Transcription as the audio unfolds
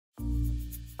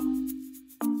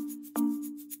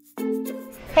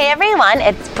Hey everyone,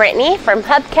 it's Brittany from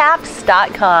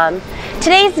Hubcaps.com.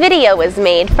 Today's video was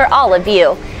made for all of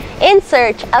you in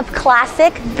search of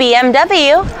classic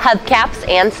BMW hubcaps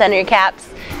and center caps.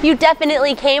 You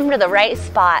definitely came to the right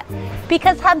spot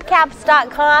because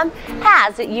Hubcaps.com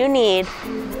has what you need.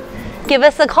 Give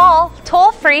us a call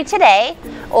toll-free today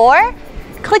or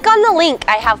click on the link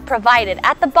I have provided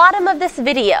at the bottom of this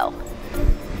video.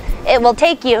 It will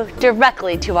take you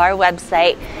directly to our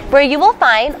website where you will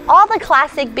find all the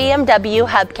classic BMW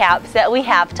hubcaps that we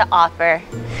have to offer.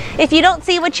 If you don't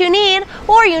see what you need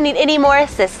or you need any more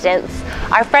assistance,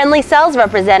 our friendly sales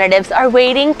representatives are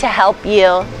waiting to help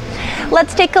you.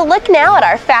 Let's take a look now at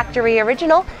our factory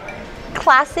original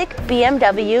classic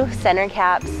BMW center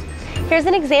caps. Here's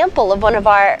an example of one of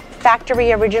our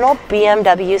factory original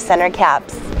BMW center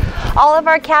caps. All of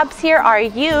our caps here are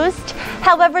used,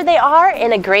 however they are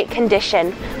in a great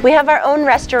condition. We have our own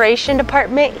restoration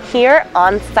department here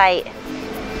on site.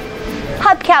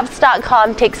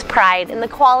 Hubcaps.com takes pride in the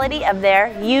quality of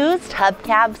their used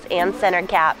hubcaps and center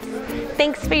caps.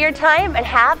 Thanks for your time and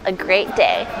have a great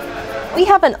day. We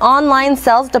have an online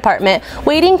sales department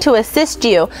waiting to assist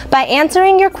you by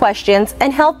answering your questions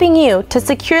and helping you to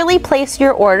securely place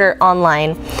your order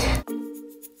online.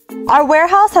 Our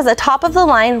warehouse has a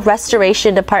top-of-the-line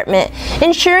restoration department,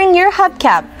 ensuring your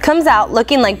hubcap comes out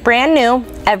looking like brand new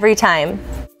every time.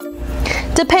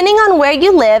 Depending on where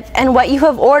you live and what you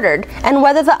have ordered and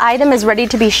whether the item is ready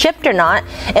to be shipped or not,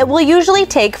 it will usually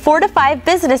take 4 to 5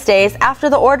 business days after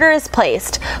the order is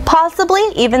placed, possibly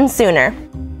even sooner.